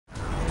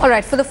All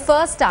right, for the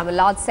first time, a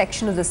large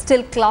section of the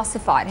still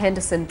classified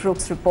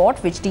Henderson-Brooks report,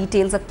 which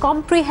details a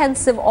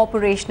comprehensive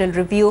operational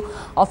review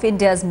of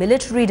India's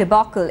military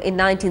debacle in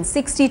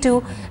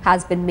 1962,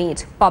 has been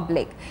made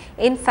public.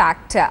 In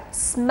fact,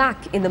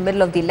 smack in the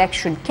middle of the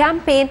election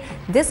campaign,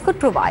 this could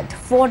provide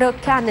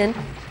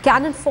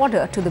cannon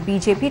fodder to the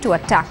BJP to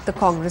attack the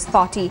Congress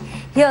party.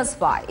 Here's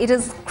why. It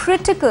is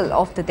critical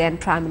of the then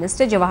Prime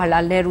Minister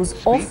Jawaharlal Nehru's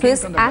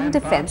office and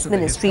Defence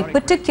Ministry,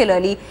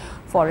 particularly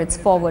for its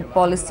forward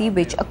policy,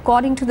 which,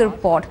 according to the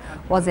report,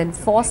 was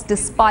enforced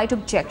despite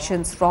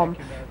objections from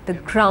the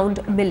ground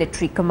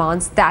military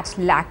commands that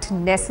lacked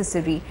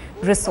necessary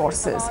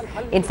resources.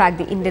 In fact,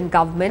 the Indian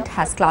government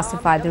has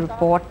classified the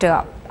report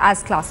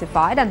as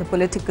classified, and the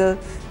political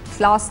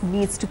class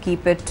needs to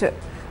keep it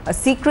a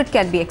secret.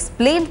 Can be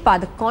explained by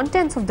the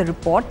contents of the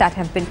report that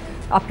have been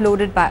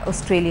uploaded by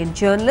Australian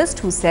journalist,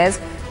 who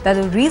says that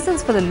the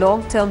reasons for the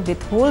long-term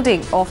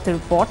withholding of the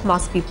report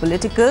must be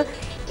political,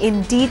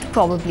 indeed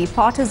probably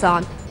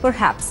partisan,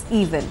 perhaps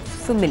even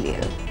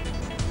familial.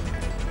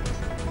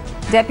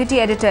 Deputy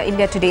Editor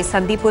India Today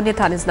Sandeep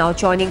Punyathan is now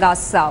joining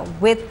us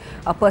with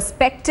a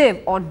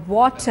perspective on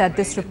what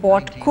this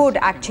report could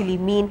actually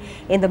mean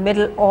in the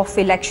middle of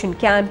election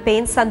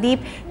campaign. Sandeep,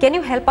 can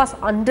you help us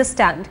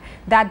understand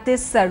that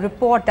this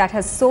report that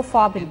has so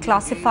far been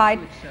classified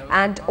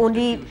and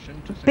only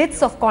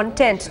bits of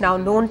content now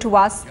known to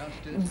us,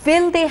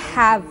 will they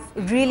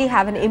really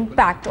have an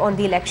impact on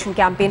the election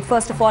campaign?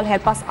 First of all,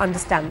 help us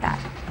understand that.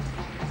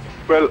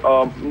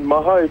 Well,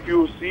 Maha, if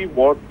you see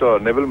what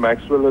Neville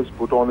Maxwell has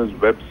put on his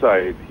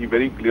website, he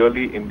very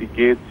clearly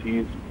indicates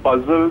he's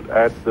puzzled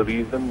at the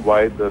reason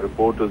why the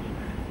report is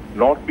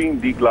not being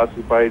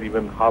declassified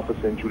even half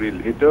a century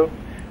later.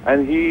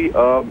 And he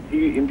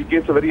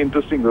indicates a very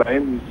interesting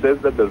line. He says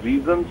that the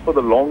reasons for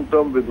the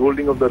long-term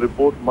withholding of the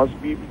report must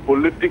be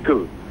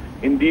political,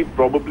 indeed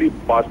probably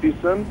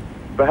partisan,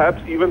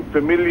 perhaps even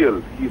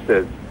familial, he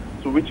says.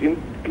 So which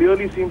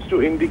clearly seems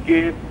to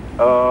indicate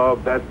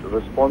that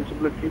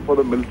responsibility for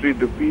the military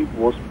defeat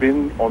was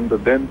pinned on the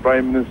then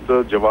Prime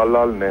Minister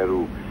Jawaharlal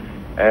Nehru.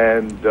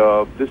 And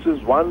this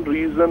is one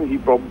reason he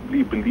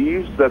probably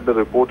believes that the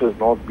report has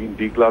not been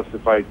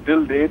declassified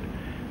till date.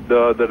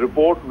 The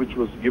report, which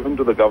was given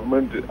to the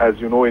government, as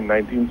you know, in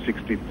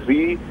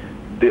 1963,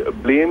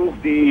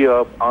 blames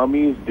the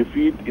army's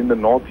defeat in the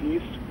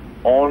northeast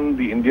on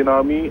the Indian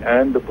Army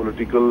and the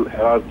political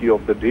hierarchy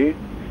of the day.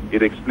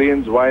 It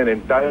explains why an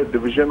entire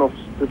division of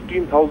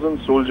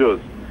 15,000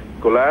 soldiers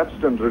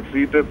collapsed and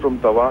retreated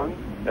from Tawang,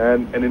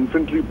 and an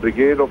infantry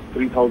brigade of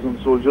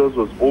 3,000 soldiers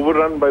was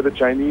overrun by the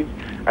Chinese.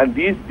 And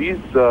these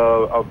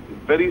are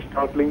very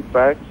startling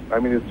facts. I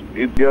mean, it's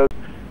India's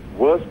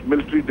worst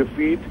military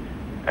defeat,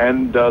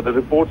 and the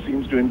report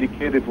seems to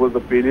indicate it was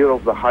the failure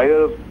of the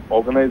higher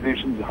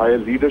organizations, the higher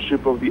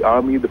leadership of the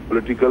army, the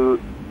political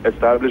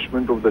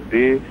establishment of the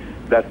day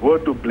that were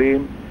to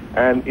blame.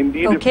 And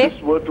indeed, if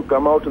this were to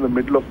come out in the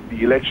middle of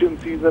the election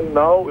season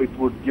now, it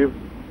would give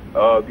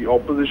the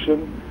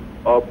opposition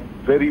a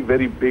very,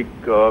 very big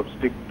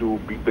stick to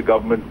beat the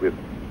government with.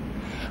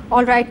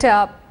 All right.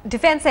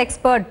 Defense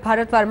expert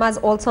Bharat Verma is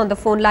also on the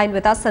phone line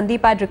with us.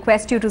 Sandeep, I'd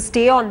request you to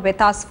stay on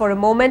with us for a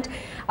moment.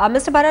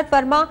 Mr. Bharat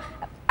Verma,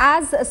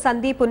 as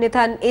Sandeep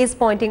Punyathan is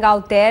pointing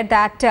out there,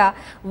 that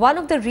one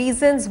of the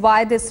reasons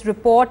why this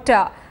report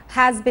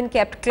has been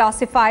kept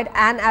classified,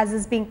 and as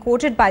is being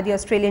quoted by the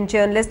Australian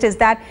journalist, is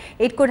that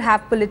it could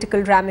have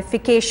political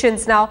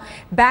ramifications. Now,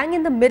 bang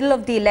in the middle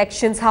of the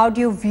elections, how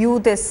do you view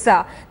this,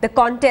 the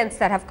contents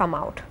that have come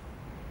out?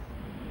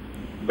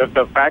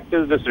 The fact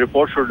is, this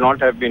report should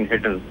not have been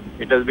hidden.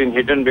 It has been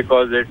hidden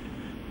because it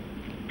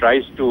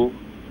tries to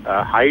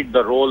hide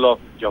the role of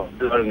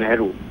Jawaharlal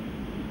Nehru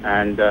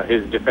and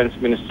his defense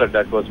minister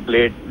that was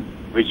played,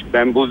 which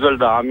bamboozled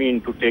the army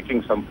into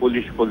taking some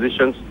foolish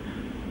positions,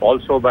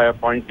 also by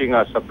appointing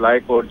a supply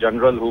corps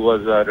general who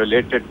was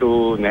related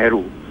to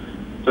Nehru.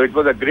 So it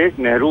was a great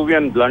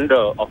Nehruvian blunder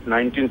of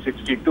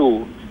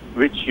 1962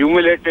 which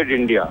humiliated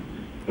India.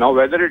 Now,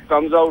 whether it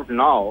comes out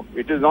now,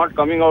 it is not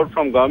coming out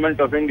from Government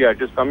of India,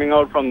 it is coming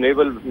out from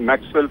Neville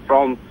Maxwell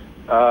from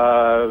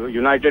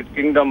United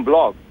Kingdom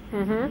blog.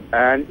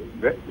 And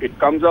it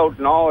comes out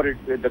now,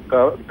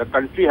 the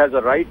country has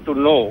a right to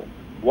know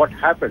what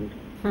happened.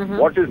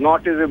 What is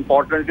not as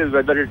important is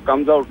whether it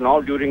comes out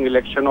now during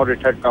election or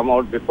it had come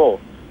out before.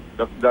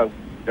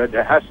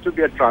 There has to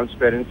be a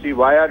transparency.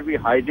 Why are we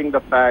hiding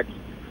the fact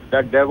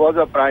that there was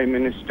a Prime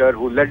Minister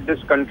who let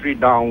this country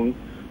down?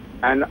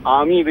 An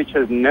army which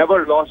has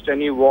never lost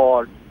any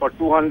war for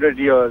 200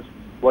 years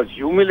was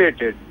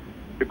humiliated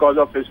because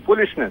of his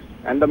foolishness.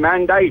 And the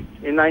man died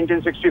in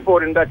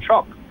 1964 in that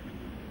shock.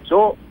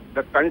 So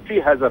the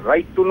country has a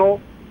right to know.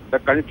 The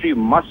country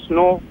must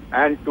know.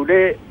 And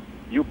today,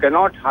 you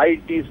cannot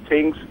hide these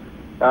things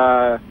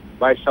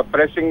by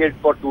suppressing it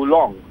for too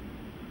long.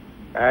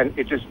 And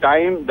it is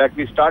time that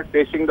we start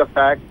facing the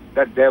fact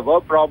that there were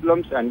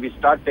problems and we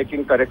start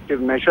taking corrective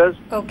measures.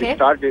 We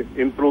start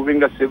improving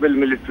the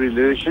civil-military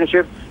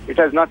relationship. It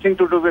has nothing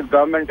to do with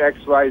government X,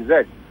 Y,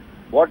 Z.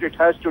 What it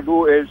has to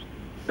do is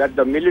that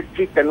the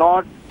military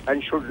cannot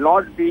and should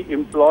not be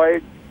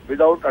employed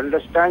without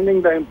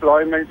understanding the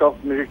employment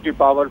of military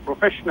power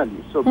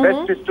professionally. So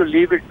best is to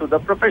leave it to the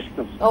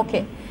professionals.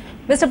 Okay.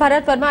 Mr.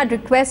 Bharat Verma, I'd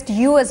request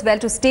you as well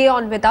to stay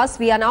on with us.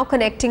 We are now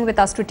connecting with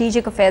our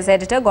Strategic Affairs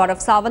Editor,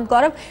 Gaurav Sawant.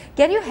 Gaurav,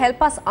 can you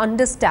help us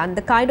understand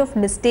the kind of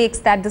mistakes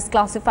that this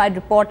classified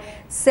report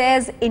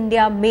says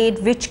India made,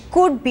 which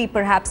could be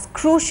perhaps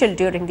crucial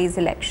during these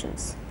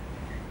elections?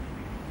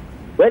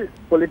 Well,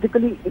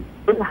 politically, it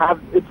will have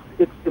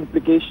its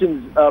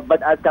implications.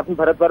 But as Captain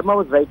Bharat Verma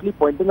was rightly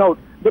pointing out,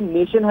 the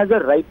nation has a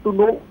right to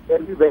know where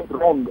we went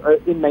wrong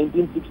in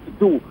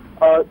 1962.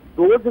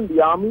 Those in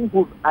the army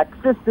who've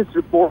accessed this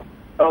report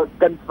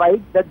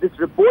confide that this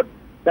report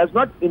does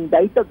not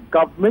indict a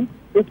government,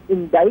 it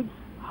indicts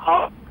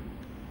how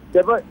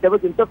there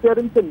was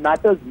interference in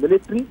matters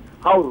military,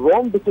 how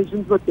wrong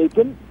decisions were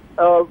taken,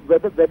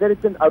 whether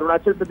it's in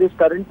Arunachal Pradesh,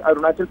 current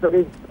Arunachal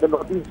Pradesh, the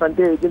Northeast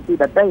Frontier Agency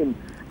that time,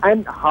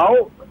 and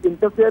how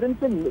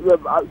interference in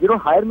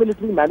higher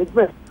military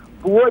management,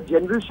 poor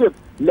generalship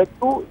led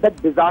to that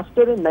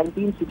disaster in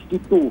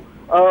 1962.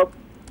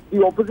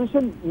 The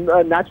opposition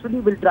naturally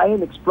will try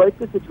and exploit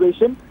the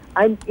situation,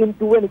 and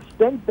to an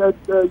extent,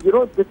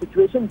 the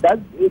situation does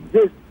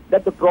exist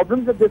that the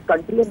problems that this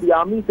country and the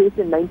army faced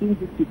in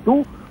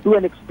 1962, to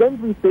an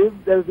extent we face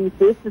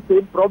the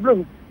same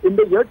problems in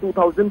the year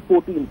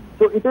 2014.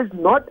 So it is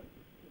not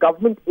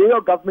government A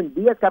or government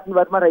B, as Captain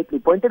Verma rightly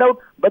pointed out,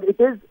 but it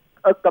is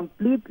a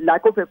complete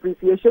lack of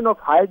appreciation of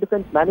higher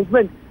defense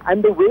management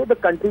and the way the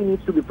country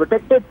needs to be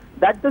protected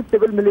that the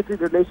civil-military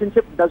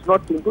relationship does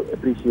not seem to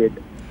appreciate.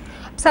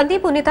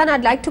 Sandeep Unithan,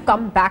 I'd like to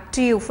come back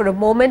to you for a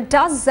moment.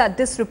 Does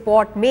this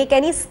report make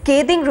any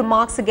scathing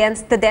remarks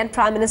against the then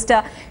Prime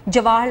Minister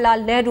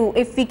Jawaharlal Nehru?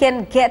 If we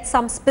can get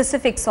some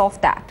specifics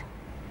of that.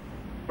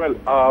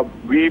 Well,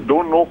 we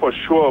don't know for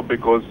sure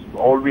because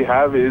all we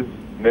have is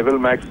Neville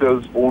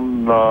Maxwell's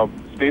own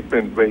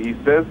statement where he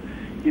says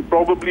he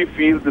probably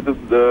feels it is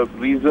the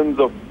reasons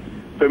of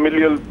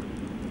familial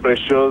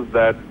pressures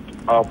that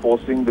are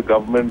forcing the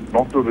government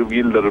not to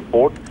reveal the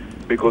report.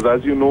 Because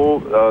as you know,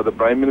 the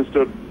Prime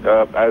Minister,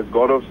 as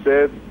Gaurav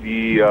said,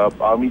 the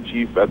Army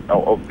Chief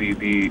of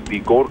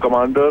the Corps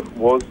Commander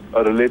was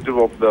a relative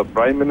of the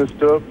Prime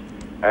Minister,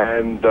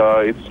 and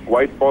it's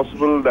quite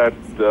possible that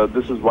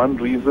this is one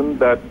reason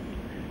that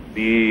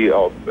the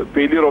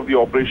failure of the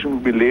operation will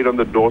be laid on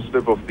the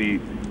doorstep of the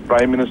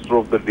Prime Minister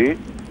of the day.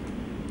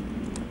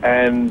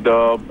 And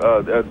the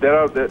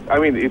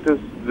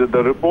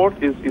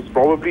report is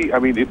probably,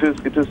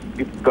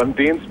 it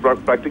contains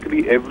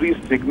practically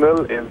every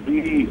signal,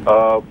 every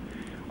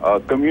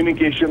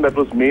communication that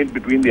was made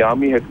between the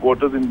army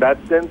headquarters. In that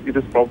sense, it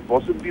is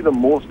possibly the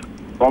most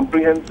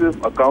comprehensive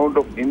account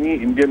of any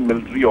Indian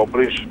military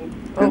operation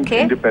since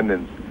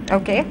independence.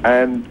 Okay.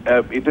 And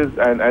it is,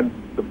 and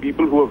the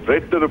people who have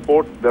read the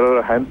report, there are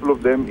a handful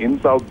of them in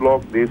South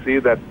Block. They say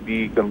that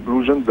the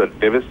conclusions are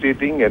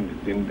devastating, and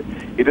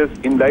it has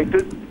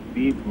indicted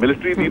the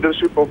military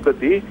leadership of the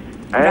day,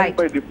 and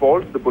by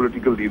default, the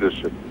political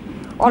leadership.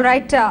 All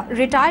right,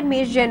 retired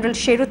Major General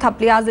Sheru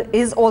Thapliyal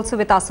is also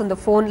with us on the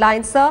phone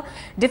line, sir.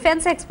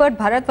 Defence expert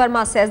Bharat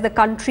Verma says the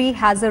country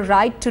has a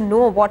right to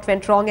know what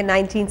went wrong in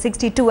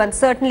 1962, and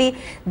certainly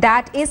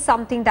that is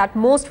something that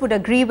most would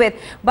agree with.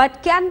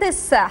 But can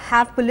this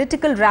have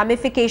political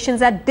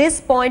ramifications at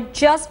this point,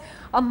 just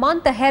a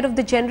month ahead of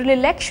the general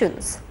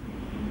elections?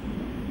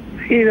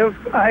 See,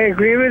 I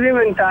agree with him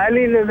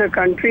entirely that the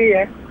country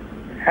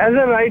has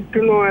a right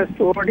to know as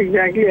to what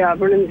exactly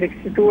happened in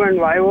 62 and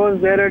why was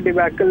there a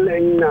debacle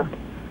in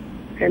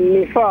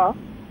NIFA.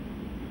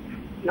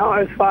 Now,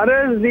 as far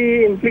as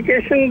the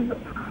implications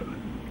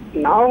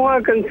now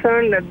are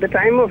concerned at the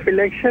time of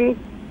election,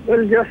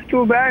 well, just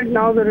too bad.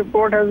 Now the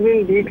report has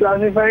been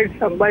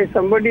declassified by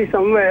somebody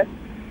somewhere.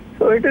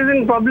 So it is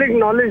in public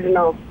knowledge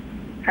now.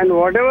 And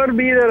whatever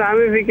be the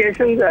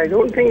ramifications, I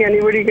don't think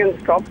anybody can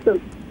stop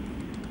them.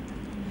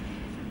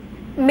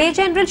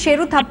 Major General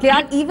Sheru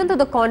Thapliyal, even though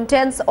the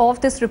contents of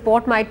this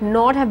report might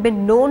not have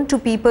been known to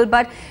people,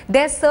 but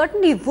there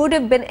certainly would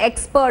have been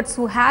experts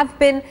who have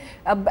been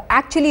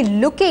actually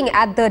looking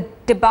at the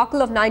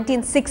debacle of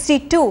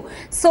 1962.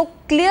 So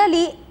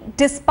clearly,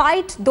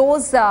 despite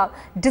those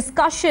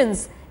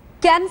discussions,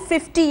 can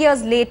 50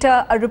 years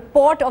later a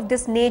report of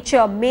this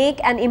nature make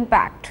an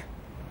impact?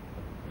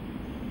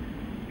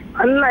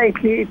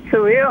 Unlikely. It's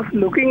a way of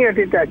looking at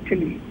it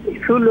actually.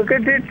 If you look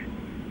at it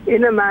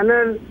in a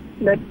manner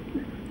that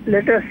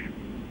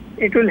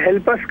it will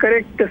help us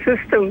correct the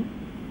system,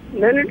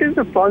 then it is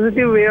a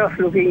positive way of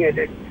looking at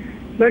it.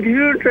 But if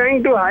you're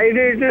trying to hide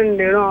it and,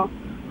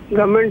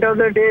 government of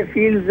the day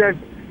feels that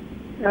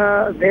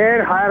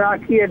their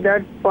hierarchy at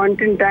that point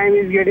in time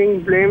is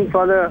getting blamed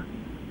for the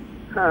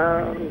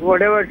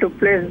whatever took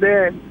place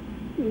there,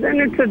 then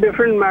it's a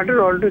different matter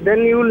altogether. Then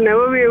you will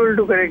never be able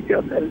to correct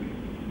yourself.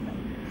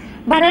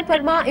 Bharat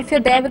Verma, if you're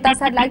there with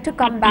us, I'd like to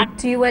come back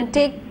to you and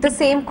take the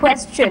same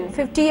question.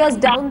 50 years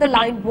down the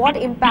line, what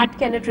impact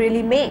can it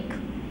really make?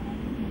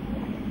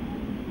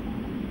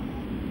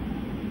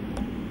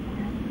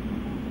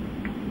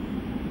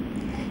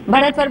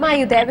 Bharat Verma, are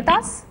you there with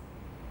us?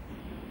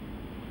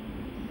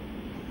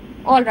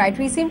 All right,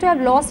 we seem to have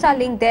lost our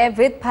link there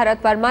with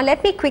Bharat Verma.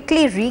 Let me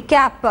quickly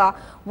recap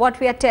what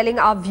we are telling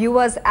our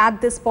viewers at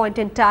this point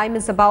in time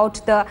is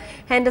about the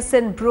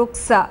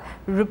Henderson-Brooks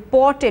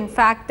report, in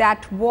fact,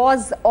 that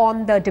was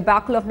on the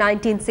debacle of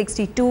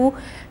 1962,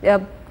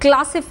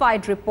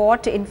 classified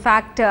report. In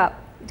fact,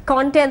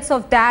 contents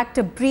of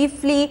that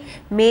briefly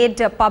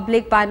made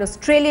public by an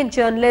Australian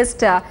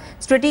journalist,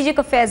 strategic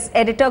affairs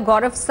editor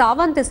Gaurav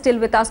Sawant is still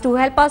with us to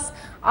help us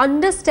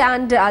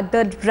understand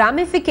the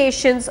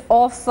ramifications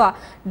of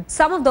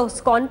some of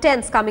those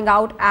contents coming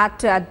out at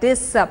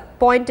this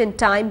point in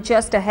time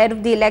just ahead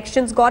of the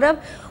elections. Gaurav,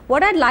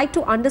 what I'd like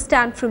to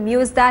understand from you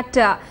is that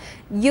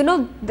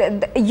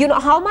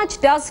how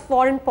much does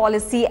foreign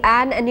policy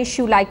and an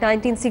issue like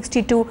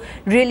 1962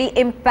 really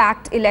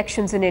impact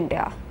elections in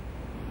India?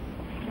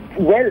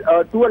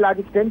 Well, to a large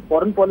extent,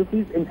 foreign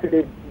policies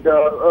insulate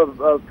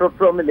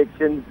from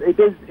elections. It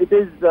is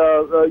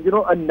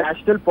a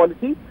national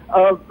policy.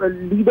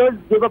 Leaders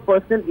give a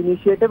personal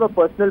initiative, a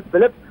personal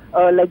fillip,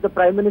 like the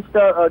Prime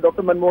Minister,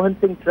 Dr. Manmohan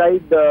Singh,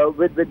 tried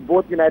with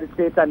both United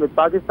States and with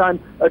Pakistan,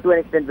 to an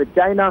extent with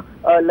China,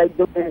 like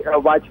the way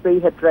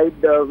Vajpayee had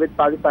tried with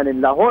Pakistan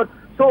in Lahore.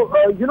 So,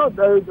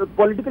 the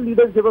political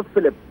leaders give a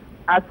fillip.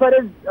 As far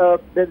as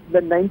the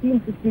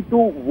 1962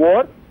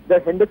 war, the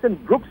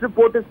Henderson-Brooks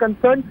report is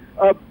concerned,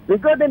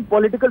 bigger than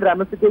political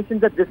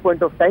ramifications at this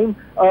point of time,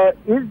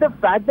 is the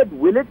fact that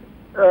will it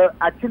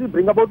actually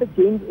bring about a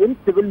change in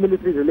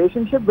civil-military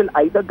relationship? Will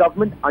either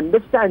government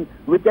understand,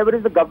 whichever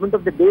is the government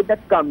of the day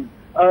that comes?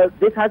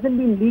 This hasn't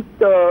been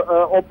leaked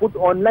or put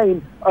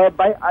online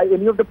by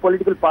any of the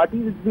political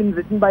parties. It's been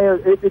written by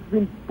it's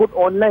been put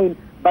online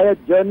by a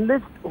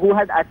journalist who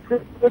had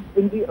access to it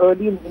in the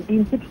early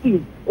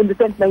 1960s. In the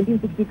sense,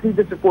 1963,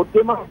 this report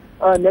came out.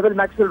 Neville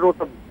Maxwell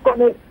wrote a book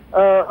on it,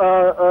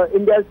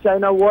 India's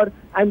China War,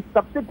 and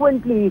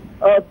subsequently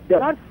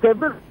there are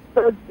several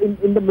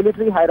in the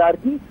military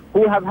hierarchy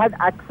who have had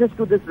access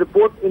to this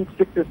report in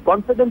strictest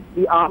confidence.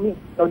 The army,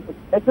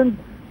 lessons.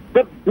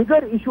 The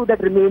bigger issue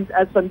that remains,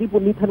 as Sandeep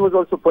Unithan was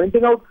also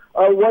pointing out,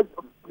 was,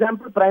 for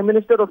example, Prime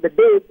Minister of the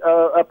day,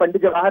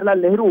 Pandit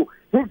Jawaharlal Nehru,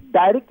 his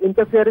direct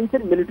interference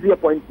in military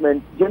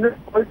appointments. General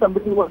Paul,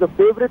 somebody who was a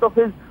favorite of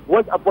his,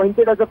 was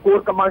appointed as a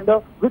corps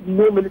commander with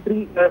no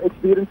military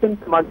experience in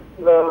commanding,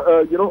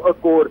 a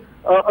corps.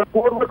 A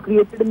corps was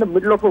created in the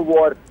middle of a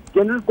war.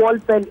 General Paul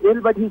fell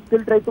ill, but he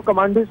still tried to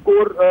command his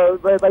corps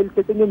while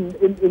sitting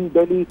in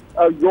Delhi,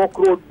 York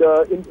Road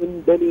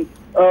in Delhi.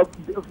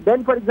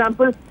 Then, for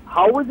example,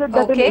 how is it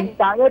that an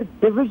entire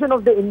division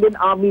of the Indian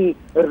Army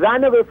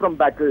ran away from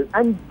battle?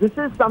 And this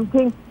is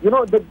something,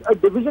 a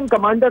division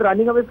commander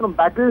running away from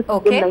battle in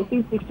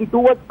 1962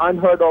 was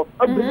unheard of.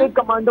 A brigade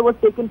commander was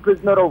taken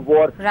prisoner of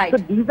war. Right. So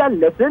these are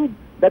lessons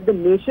that the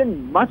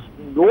nation must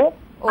know.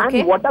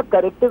 And what are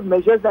corrective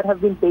measures that have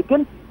been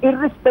taken,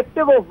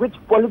 irrespective of which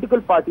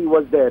political party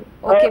was there.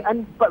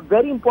 And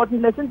very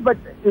important lessons, but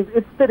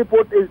if the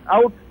report is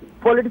out,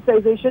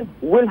 politicization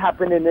will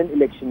happen in an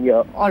election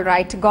year. All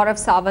right. Gaurav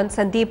Sawant,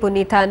 Sandeep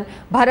Unithan,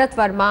 Bharat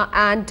Verma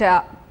and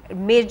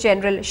Major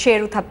General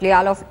Sheru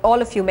Thapliyal,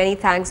 all of you, many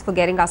thanks for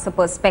getting us a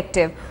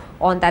perspective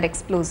on that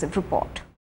explosive report.